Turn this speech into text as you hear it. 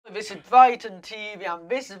This is Brighton TV and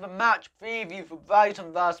this is the match preview for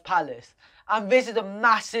Brighton vs Palace. And this is a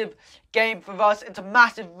massive game for us. It's a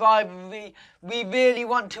massive rivalry. We really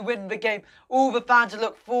want to win the game. All the fans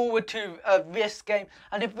look forward to this game.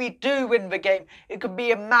 And if we do win the game, it could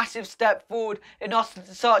be a massive step forward in us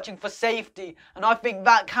searching for safety. And I think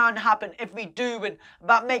that can happen if we do win.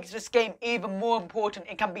 That makes this game even more important.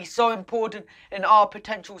 It can be so important in our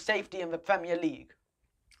potential safety in the Premier League.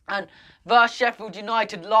 And versus Sheffield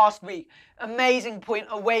United last week, amazing point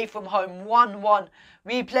away from home, 1-1.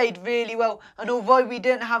 We played really well, and although we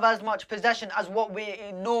didn't have as much possession as what we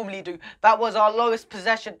normally do, that was our lowest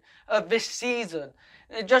possession of this season.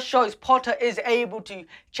 It just shows Potter is able to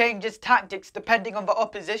change his tactics depending on the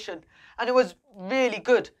opposition, and it was really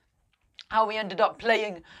good how we ended up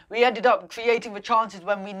playing. We ended up creating the chances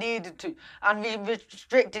when we needed to, and we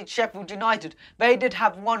restricted Sheffield United. They did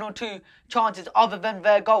have one or two chances other than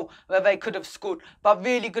their goal where they could have scored, but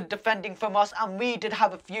really good defending from us, and we did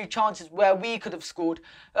have a few chances where we could have scored,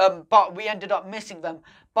 but we ended up missing them.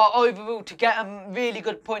 But overall, to get a really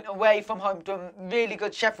good point away from home to a really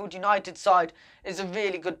good Sheffield United side is a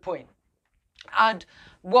really good point. And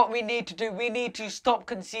what we need to do, we need to stop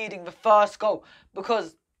conceding the first goal,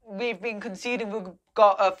 because we've been conceding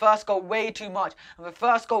the first goal way too much, and the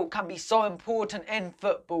first goal can be so important in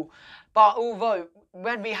football. But although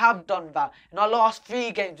when we have done that, in our last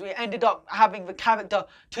 3 games, we ended up having the character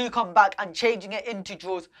to come back and changing it into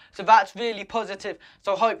draws. So that's really positive.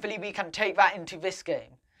 So hopefully we can take that into this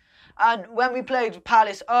game. And when we played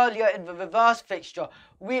Palace earlier in the reverse fixture,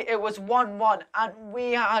 it was 1-1, and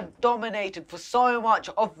we had dominated for so much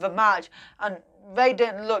of the match, and they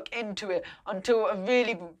didn't look into it until a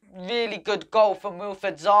really good goal from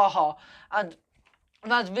Wilfred Zaha. And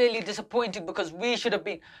that's really disappointing, because we should have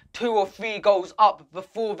been 2 or 3 goals up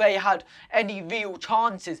before they had any real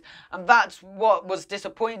chances. And that's what was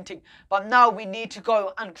disappointing. But now we need to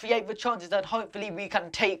go and create the chances that hopefully we can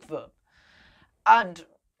take them. And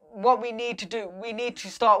what we need to do, we need to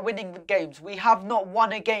start winning the games. We have not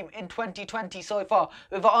won a game in 2020 so far.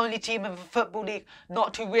 We're the only team in the Football League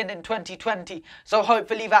not to win in 2020. So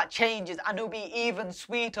hopefully that changes, and it'll be even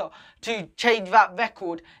sweeter to change that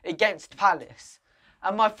record against Palace.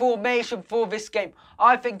 And my formation for this game,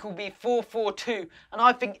 I think, will be 4-4-2. And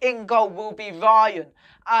I think in goal will be Ryan.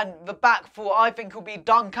 And the back four, I think, will be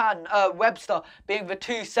Duncan Webster being the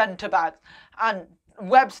 2 centre-backs. And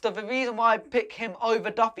Webster, the reason why I pick him over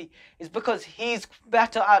Duffy is because he's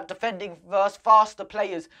better at defending versus faster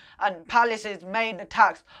players, and Palace's main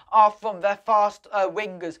attacks are from their fast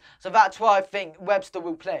wingers, so that's why I think Webster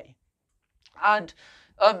will play. And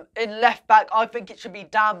in left back, I think it should be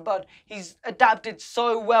Dan Burn. He's adapted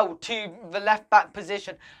so well to the left back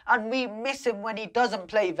position, and we miss him when he doesn't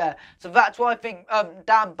play there. So that's why I think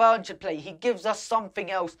Dan Burn should play. He gives us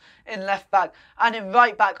something else in left back. And in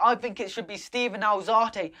right back, I think it should be Steven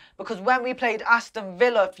Alzate, because when we played Aston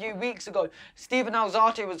Villa a few weeks ago, Steven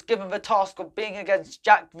Alzate was given the task of being against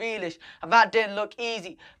Jack Grealish, and that didn't look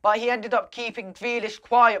easy. But he ended up keeping Grealish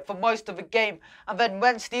quiet for most of the game, and then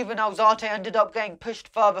when Steven Alzate ended up getting pushed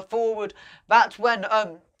further forward, that's when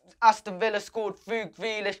Aston Villa scored through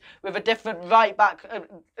Grealish with a different right back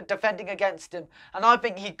defending against him. And I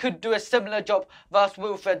think he could do a similar job versus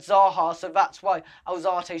Wilfred Zaha, so that's why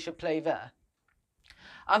Alzate should play there.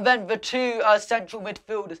 And then the 2 central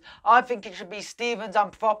midfielders, I think it should be Stevens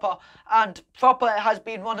and Proper. And Proper has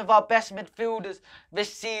been one of our best midfielders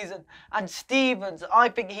this season. And Stevens, I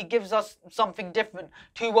think he gives us something different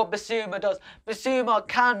to what Bissouma does. Bissouma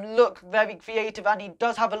can look very creative, and he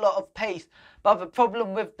does have a lot of pace. But the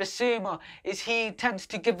problem with Bissouma is he tends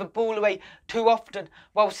to give the ball away too often,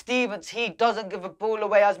 while Stevens, he doesn't give the ball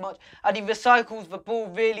away as much, and he recycles the ball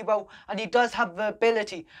really well, and he does have the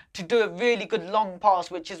ability to do a really good long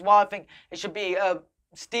pass, which is why I think it should be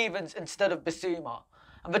Stevens instead of Bissouma.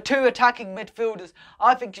 And the 2 attacking midfielders,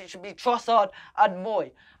 I think it should be Trossard and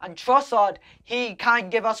Moy. And Trossard, he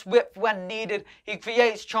can give us width when needed, he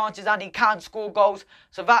creates chances, and he can score goals.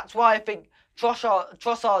 So that's why I think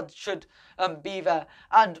Trossard should be there.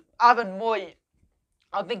 And Aaron Moy,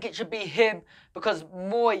 I think it should be him, because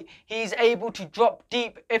Moy, he's able to drop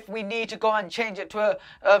deep if we need to go and change it to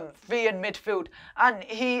a 3 in midfield. And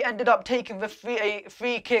he ended up taking the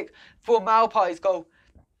free kick for Maupai's goal.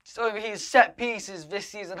 So his set pieces this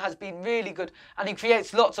season has been really good, and he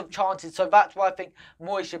creates lots of chances, so that's why I think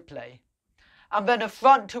Moy should play. And then a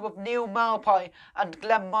front 2 of Neil Maupay and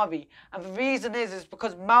Glenn Murray. And the reason is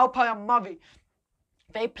because Maupay and Murray,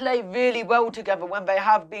 They play really well together when they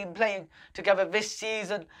have been playing together this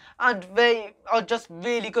season, and they are just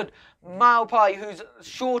really good. Maupay, who's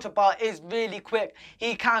shorter but is really quick,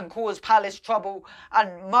 he can cause Palace trouble,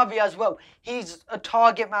 and Murray as well. He's a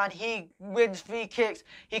target man, he wins free kicks,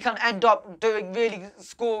 he can end up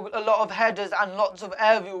score a lot of headers and lots of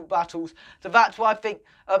aerial battles. So that's why I think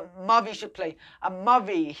Murray should play. And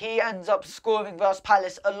Murray, he ends up scoring versus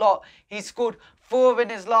Palace a lot. He scored 4 in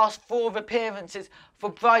his last 4 appearances for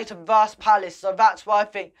Brighton vs Palace, so that's why I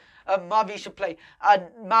think Murray should play. And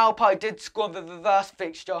Maupay did score the reverse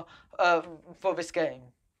fixture for this game.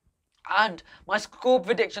 And my score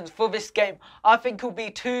predictions for this game, I think it'll be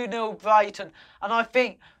 2-0 Brighton, and I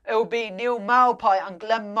think it'll be Neil Maupay and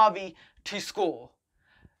Glenn Murray to score.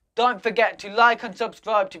 Don't forget to like and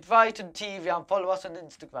subscribe to Brighton TV and follow us on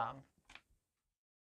Instagram.